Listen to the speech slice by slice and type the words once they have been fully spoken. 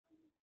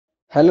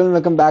Hello and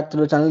welcome back to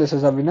the channel. This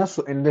is Abhinav.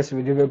 So in this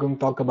video, we're going to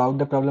talk about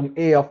the problem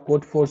A of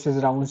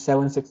Codeforces round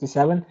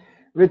 767,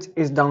 which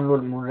is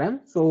download more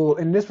RAM. So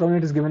in this problem,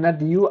 it is given that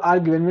you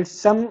are given with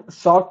some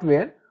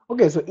software.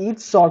 Okay, so each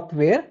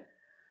software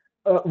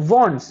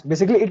wants,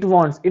 basically it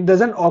wants, it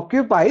doesn't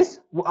occupies.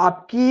 वो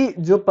आपकी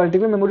जो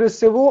particular memory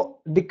उससे वो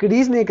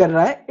decrease नहीं कर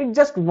रहा है. It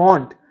just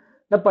want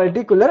the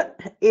particular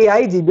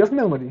AI GB of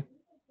memory.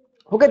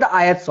 Okay, the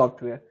IH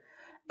software.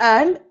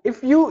 And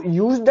if you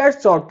use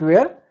that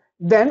software,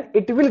 then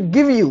it will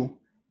give you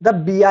the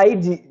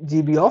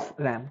GB of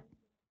RAM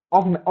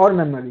of or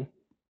memory.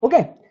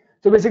 Okay,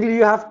 so basically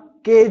you have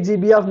k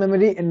GB of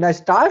memory in the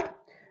start,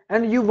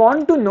 and you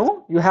want to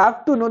know, you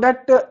have to know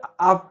that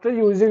after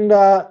using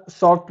the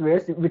software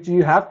which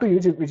you have to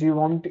use, which you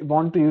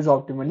want to use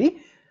optimally,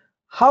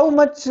 how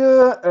much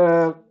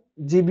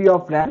GB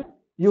of RAM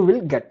you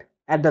will get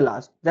at the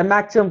last, the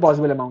maximum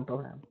possible amount of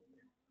RAM.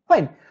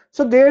 Fine.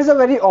 So there is a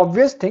very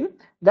obvious thing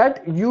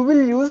that you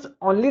will use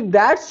only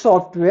that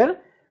software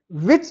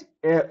which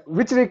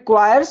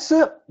requires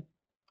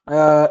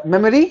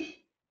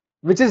memory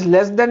which is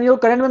less than your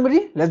current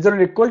memory, less than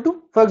or equal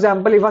to. For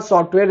example, if a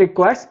software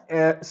requires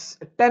 10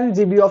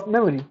 GB of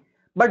memory,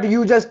 but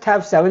you just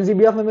have 7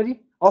 GB of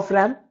memory of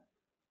RAM,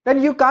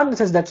 then you can't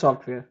access that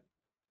software.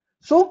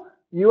 So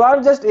you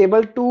are just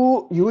able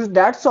to use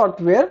that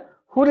software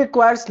who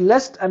requires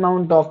less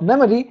amount of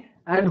memory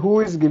and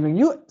who is giving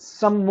you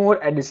some more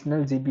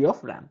additional GB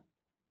of RAM.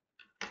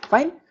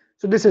 Fine.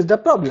 So this is the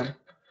problem.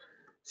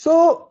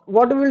 So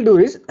what we will do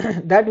is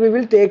that we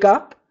will take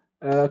a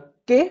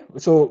k.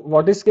 So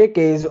what is k?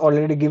 K is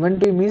already given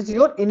to you, means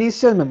your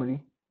initial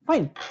memory.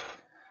 Fine.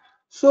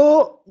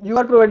 So you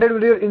are provided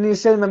with your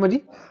initial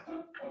memory,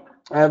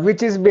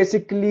 which is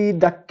basically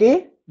the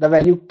k, the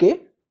value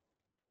k.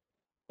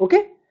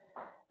 Okay.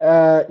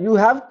 You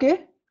have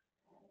k,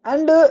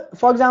 and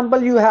for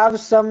example you have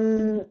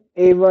some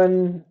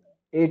a1,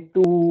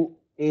 a2,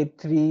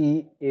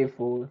 a3,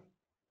 a4,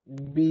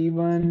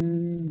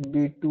 b1,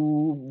 b2,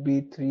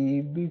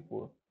 b3,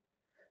 b4.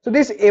 So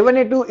this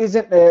a1,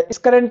 a2 is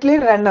currently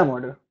in random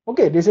order.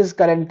 Okay, this is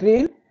currently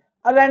in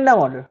a random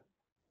order.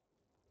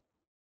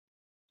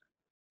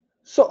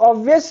 So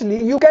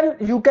obviously you can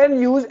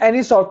use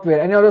any software,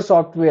 any other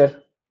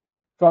software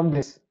from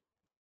this.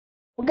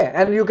 Okay,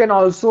 and you can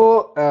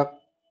also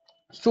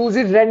choose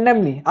it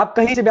randomly. आप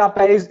कहीं से भी आप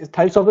पहले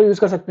third software use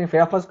कर सकते हैं,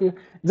 फिर आप फर्स्ट,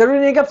 जरूरी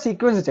नहीं कि आप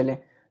सीक्वेंस से चले.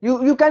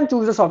 You can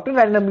choose the software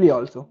randomly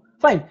also.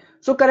 Fine.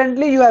 So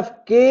currently you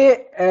have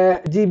k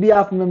GB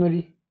of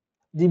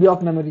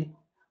memory.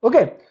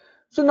 Okay.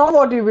 So now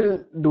what you will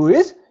do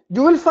is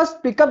you will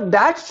first pick up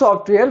that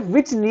software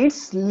which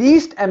needs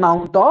least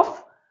amount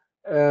of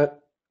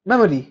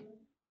memory.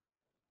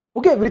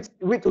 Okay,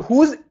 with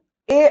whose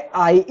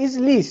AI is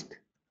least.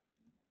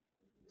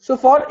 So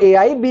for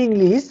AI being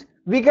least,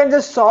 we can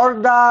just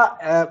sort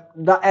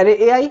the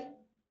array AI,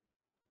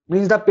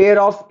 means the pair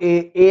of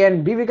A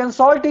and B, we can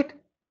sort it.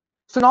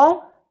 So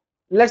now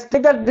let's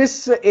take that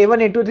this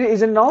A1, A2, 3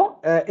 is in now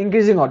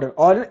increasing order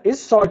or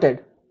is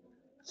sorted.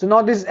 So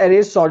now this array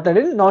is sorted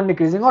in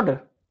non-decreasing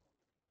order.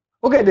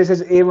 Okay, this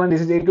is A1,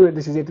 this is A2,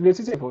 this is A3, this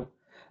is A4.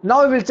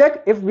 Now we will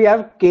check if we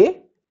have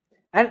K,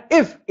 and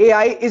if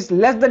AI is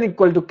less than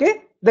equal to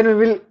K, then we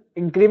will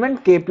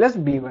increment K plus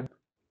B1.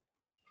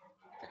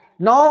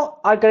 Now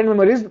our current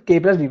memory is k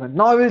plus b1.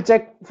 Now we will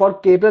check for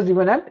k plus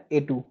b1 and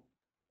a2.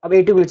 अब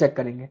a2 will check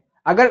करेंगे.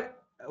 अगर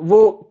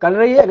वो कर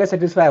रही है, अगर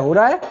satisfy हो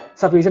रहा है,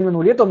 sufficient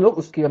memory है, तो हम लोग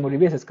उसकी memory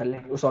भी access कर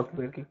लेंगे उस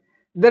software की.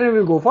 Then we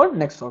will go for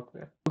next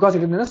software because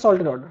it is in a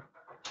sorted order.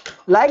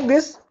 Like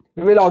this,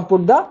 we will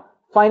output the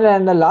final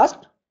and the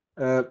last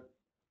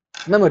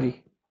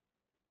memory,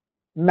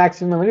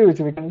 maximum memory which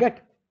we can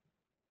get.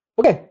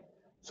 Okay.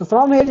 So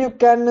from here you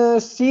can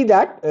see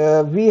that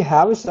we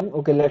have some.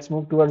 Okay, let's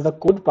move towards the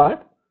code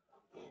part.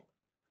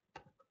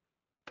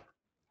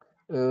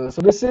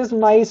 So this is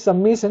my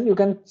submission. You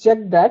can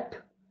check that.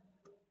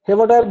 Here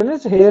what I have done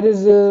is, here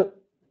is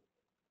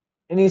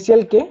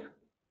initial k.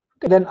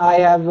 Okay, then I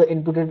have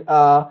inputted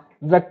a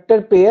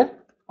vector pair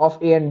of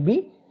a and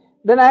b.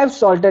 Then I have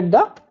sorted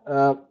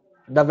the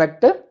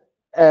vector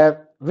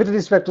with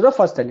respect to the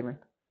first element.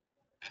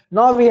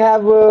 Now we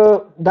have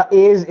the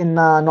a's in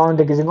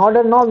non-decreasing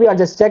order. Now we are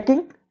just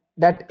checking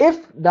that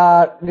if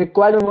the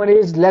required memory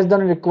is less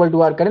than or equal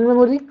to our current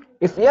memory.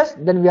 If yes,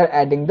 then we are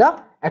adding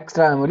the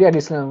extra memory,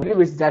 additional memory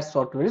which that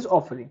software is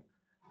offering.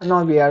 And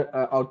now we are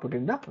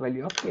outputting the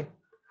value of k,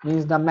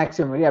 means the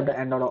maximum memory at the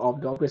end of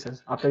the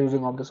operations after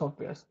using of the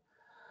softwares.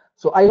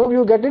 So I hope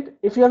you get it.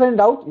 If you have any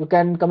doubt, you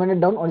can comment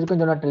it down or you can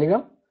join our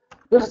Telegram.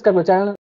 Please subscribe to the channel.